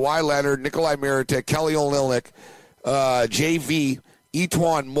Murray, Kawhi Leonard, Nikolai Mirotic, Kelly Olynyk, JV,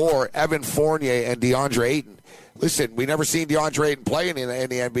 Etuan Moore, Evan Fournier, and DeAndre Ayton. Listen, we never seen DeAndre Ayton playing in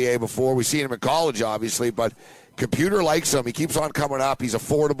the NBA before. We've seen him in college, obviously, but computer likes him. He keeps on coming up. He's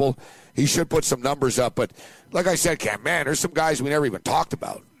affordable. He should put some numbers up. But like I said, Cam, man, there's some guys we never even talked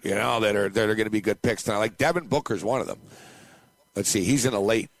about, that are going to be good picks tonight. Like Devin Booker's one of them. Let's see, he's in a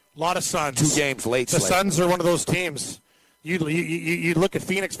late. A lot of Suns. 2 games late. The Suns are one of those teams. You look at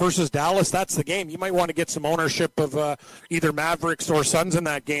Phoenix versus Dallas. That's the game. You might want to get some ownership of either Mavericks or Suns in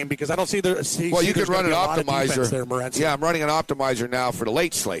that game because I don't see Well, you could run an optimizer. There, I'm running an optimizer now for the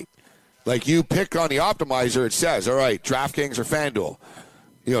late slate. Like you pick on the optimizer, it says, all right, DraftKings or FanDuel.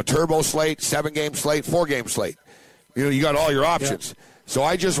 Turbo slate, 7-game slate, 4-game slate. You got all your options. Yeah. So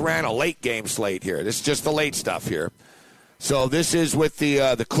I just ran a late game slate here. This is just the late stuff here. So this is with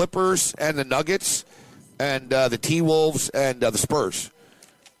the Clippers and the Nuggets and the T-Wolves and the Spurs.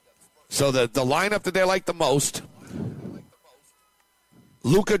 So the lineup that they like the most,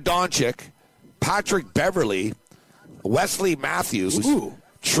 Luka Doncic, Patrick Beverley, Wesley Matthews,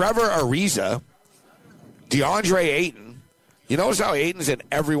 Trevor Ariza, DeAndre Ayton. You notice how Ayton's in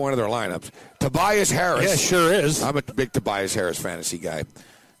every one of their lineups. Tobias Harris. Yeah, sure is. I'm a big Tobias Harris fantasy guy.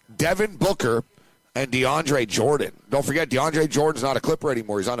 Devin Booker and DeAndre Jordan. Don't forget, DeAndre Jordan's not a Clipper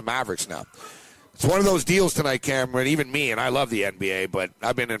anymore. He's on the Mavericks now. It's one of those deals tonight, Cameron, even me, and I love the NBA, but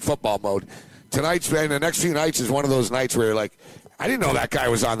I've been in football mode. Tonight's and the next few nights is one of those nights where you're like, I didn't know that guy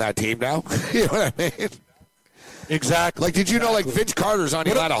was on that team now. You know what I mean? Exactly. Like, did you know, Vince Carter's on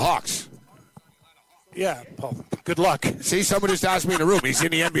the Atlanta Hawks? Yeah, Paul, good luck. See, someone just asked me in the room. He's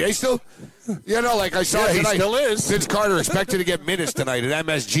in the NBA still? I saw tonight. He still is. Vince Carter expected to get minutes tonight at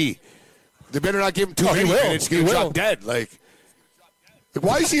MSG. They better not give him too many minutes. He will. Drop dead.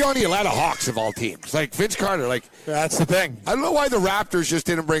 Why is he on the Atlanta Hawks of all teams? Vince Carter, That's the thing. I don't know why the Raptors just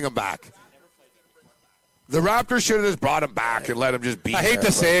didn't bring him back. The Raptors should have just brought him back and let him just be I hate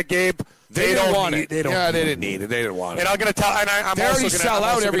to say it, Gabe. They didn't want it. They didn't need it. They didn't want it. And I'm going to tell. And I'm they also already sell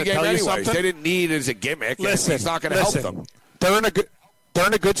out every game anyways. They didn't need it as a gimmick. Listen, it's not going to help them. They're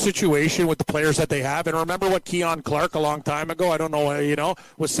in a good situation with the players that they have. And remember what Keon Clark a long time ago, I don't know,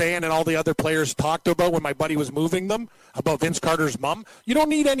 was saying, and all the other players talked about when my buddy was moving them about Vince Carter's mom. You don't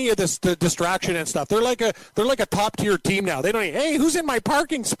need any of this distraction and stuff. They're like a top tier team now. They don't need, hey, who's in my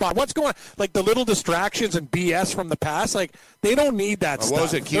parking spot? What's going on? The little distractions and BS from the past. They don't need that stuff. What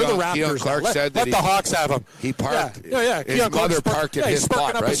was it? They're the Raptors. Keon Clark said that the Hawks have them. He parked. Yeah. His mother parked at his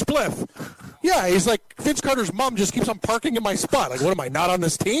spot, right? He's sparking up a spliff. Yeah, he's like, Vince Carter's mom just keeps on parking in my spot. What am I, not on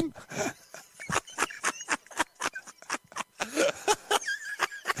this team?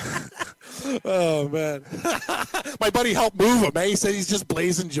 Oh, man. My buddy helped move him. He said he's just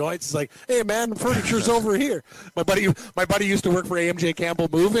blazing joints. He's like, hey, man, furniture's over here. My buddy used to work for AMJ Campbell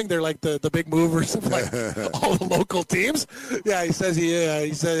Moving. They're like the big movers of all the local teams. Yeah, he said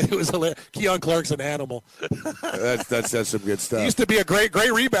it was hilarious. Keon Clark's an animal. That's some good stuff. He used to be a great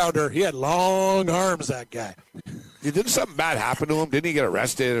rebounder. He had long arms, that guy. Didn't something bad happen to him? Didn't he get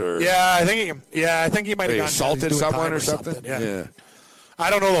arrested? Or I think he might have gotten assaulted someone or something. Yeah. I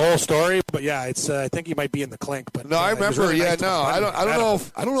don't know the whole story, but I think he might be in the clink. But no, I remember. Really nice I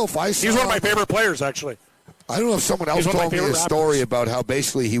don't know if I saw. He's one of my favorite players, actually. I don't know if someone else told me a story about how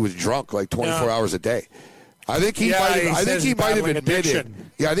basically he was drunk 24 hours a day. I think he might have admitted.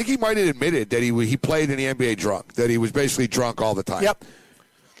 Addiction. Yeah, I think he might have admitted that he played in the NBA drunk. That he was basically drunk all the time. Yep.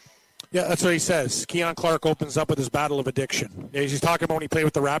 Yeah, that's what he says. Keon Clark opens up with his battle of addiction. He's talking about when he played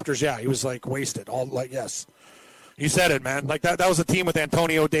with the Raptors. Yeah, he was wasted. Yes. You said it, man. That was a team with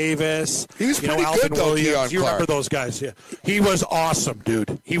Antonio Davis. He was pretty Alvin good, though, Williams. You remember those guys? Yeah. He was awesome,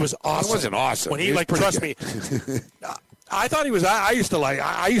 dude. He was awesome. He wasn't awesome. When he trust me. I thought he was.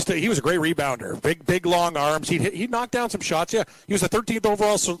 He was a great rebounder. Big, long arms. He'd knock down some shots. Yeah, he was the 13th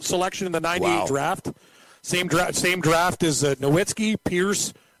overall selection in the '98 draft. Same draft as Nowitzki,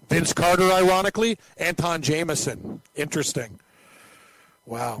 Pierce, Vince Carter, ironically, Anton Jameson. Interesting.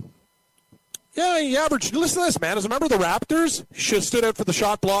 Wow. Yeah, he averaged. Listen to this, man. As a member of the Raptors, should have stood out for the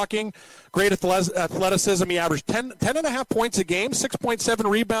shot blocking, great athleticism. He averaged 10.5 points a game, 6.7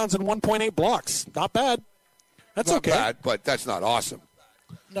 rebounds, and 1.8 blocks. Not bad. That's not okay. bad, but that's not awesome.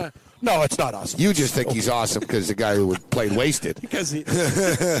 No, it's not awesome. You just think he's awesome because the guy who played wasted. Because he,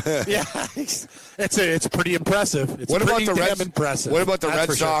 yeah, it's pretty impressive. It's what pretty about the damn Red, impressive. What about the That's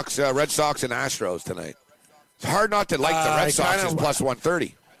Red Sox? Sure. Red Sox and Astros tonight. It's hard not to like the Red Sox is plus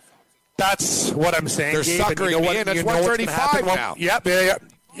 130. That's what I'm saying. They're Gabe, suckering me in. It's 135 now. Yep.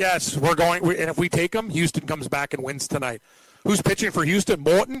 Yes, we're going. And if we take them, Houston comes back and wins tonight. Who's pitching for Houston?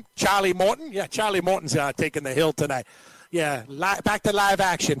 Morton? Charlie Morton? Yeah, Charlie Morton's taking the hill tonight. Yeah, back to live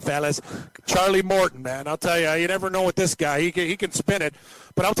action, fellas. Charlie Morton, man. I'll tell you, you never know with this guy. He can spin it.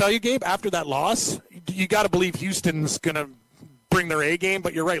 But I'll tell you, Gabe, after that loss, you got to believe Houston's going to bring their A game.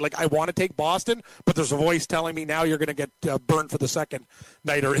 But you're right. Like, I want to take Boston, but there's a voice telling me now you're going to get burned for the second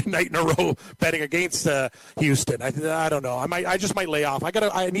night in a row betting against Houston. I don't know. I just might lay off.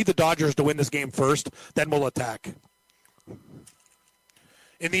 I need the Dodgers to win this game first, then we'll attack.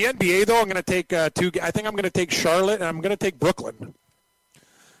 In the NBA, though, I'm going to take I think I'm going to take Charlotte, and I'm going to take Brooklyn.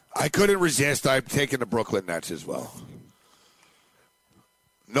 I couldn't resist. I'm taking the Brooklyn Nets as well.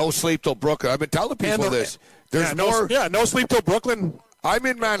 No sleep till Brooklyn. I've been telling people this. There's more. No sleep till Brooklyn. I'm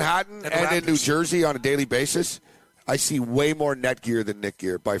in Manhattan and in New Jersey on a daily basis. I see way more Netgear than Nick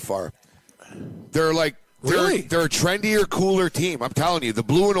Gear by far. They're like. Really? They're a trendier, cooler team. I'm telling you, the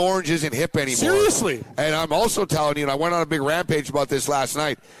blue and orange isn't hip anymore. Seriously? And I'm also telling you, and I went on a big rampage about this last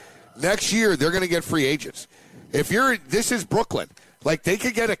night, next year they're going to get free agents. This is Brooklyn. Like, they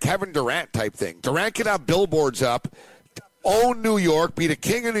could get a Kevin Durant type thing. Durant could have billboards up, own New York, be the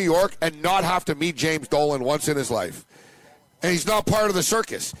king of New York, and not have to meet James Dolan once in his life. And he's not part of the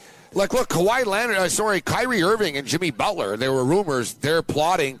circus. Like, look, Kyrie Irving and Jimmy Butler, there were rumors they're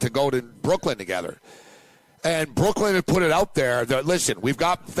plotting to go to Brooklyn together. And Brooklyn had put it out there that, listen,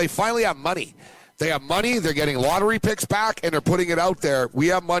 they finally have money. They have money. They're getting lottery picks back, and they're putting it out there. We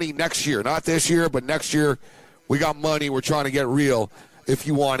have money next year. Not this year, but next year we got money. We're trying to get real if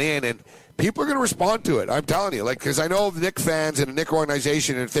you want in. And people are going to respond to it. I'm telling you. Because I know the Knick fans and the Knick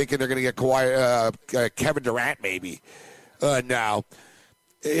organization are thinking they're going to get Kevin Durant maybe now.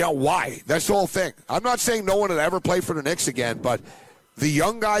 You know, why? That's the whole thing. I'm not saying no one will ever play for the Knicks again, but the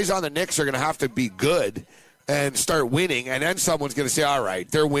young guys on the Knicks are going to have to be good and start winning, and then someone's going to say, all right,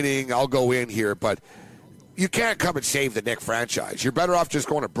 they're winning, I'll go in here. But you can't come and save the Knick franchise. You're better off just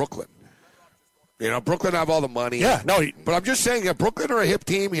going to Brooklyn. You know, Brooklyn have all the money. Yeah, no. But I'm just saying, Brooklyn are a hip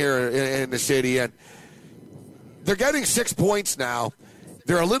team here in the city, and they're getting 6 points now.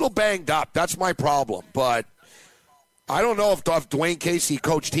 They're a little banged up. That's my problem. But I don't know if Dwayne Casey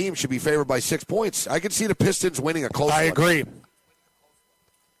coach team should be favored by 6 points. I can see the Pistons winning a close one. I agree.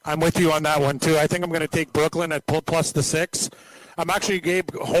 I'm with you on that one, too. I think I'm going to take Brooklyn at plus the 6. I'm actually,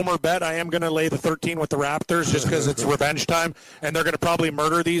 Gabe, homer bet. I am going to lay the 13 with the Raptors just because it's revenge time, and they're going to probably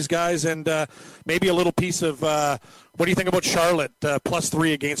murder these guys. And maybe a little piece of what do you think about Charlotte plus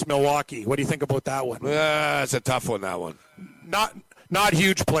 3 against Milwaukee? What do you think about that one? It's a tough one, that one. Not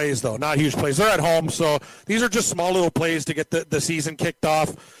huge plays, though. Not huge plays. They're at home, so these are just small little plays to get the season kicked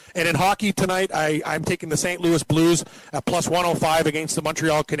off. And in hockey tonight, I'm taking the St. Louis Blues at plus 105 against the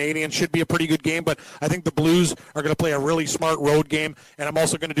Montreal Canadiens. Should be a pretty good game, but I think the Blues are going to play a really smart road game. And I'm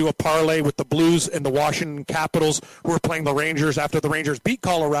also going to do a parlay with the Blues and the Washington Capitals, who are playing the Rangers after the Rangers beat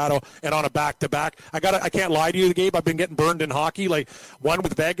Colorado and on a back-to-back. I can't lie to you, Gabe. I've been getting burned in hockey, like one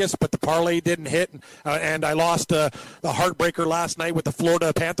with Vegas, but the parlay didn't hit. And I lost the heartbreaker last night with the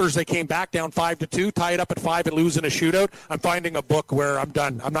Florida Panthers. They came back down 5-2, tie it up at 5 and lose in a shootout. I'm finding a book where I'm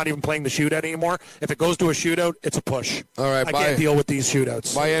done. I'm not even playing the shootout anymore. If it goes to a shootout, it's a push. All right, I can't deal with these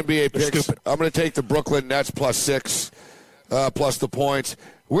shootouts. My NBA They're picks. stupid. I'm going to take the Brooklyn Nets plus 6, plus the points.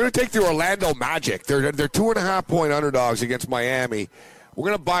 We're going to take the Orlando Magic. They're 2.5-point underdogs against Miami. We're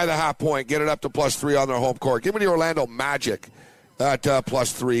going to buy the half point, get it up to plus 3 on their home court. Give me the Orlando Magic at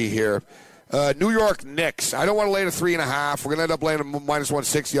plus 3 here. New York Knicks. I don't want to lay the 3.5. We're going to end up laying a minus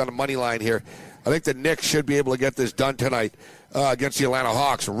 160 on the money line here. I think the Knicks should be able to get this done tonight against the Atlanta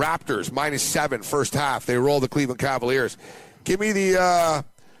Hawks. Raptors minus 7 first half. They roll the Cleveland Cavaliers. Give me the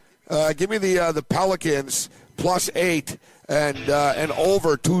Pelicans plus 8 and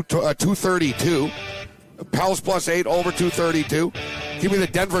over 232. Pels plus 8 over 232. Give me the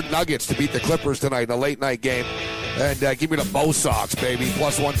Denver Nuggets to beat the Clippers tonight in a late night game. And give me the Bo Sox, baby.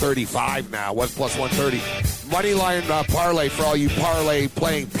 Plus 135 now. What's plus 130? Money line parlay for all you parlay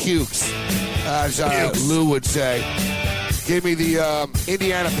playing pukes, as Lou would say. Give me the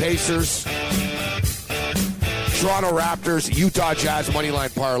Indiana Pacers, Toronto Raptors, Utah Jazz money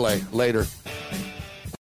line parlay later.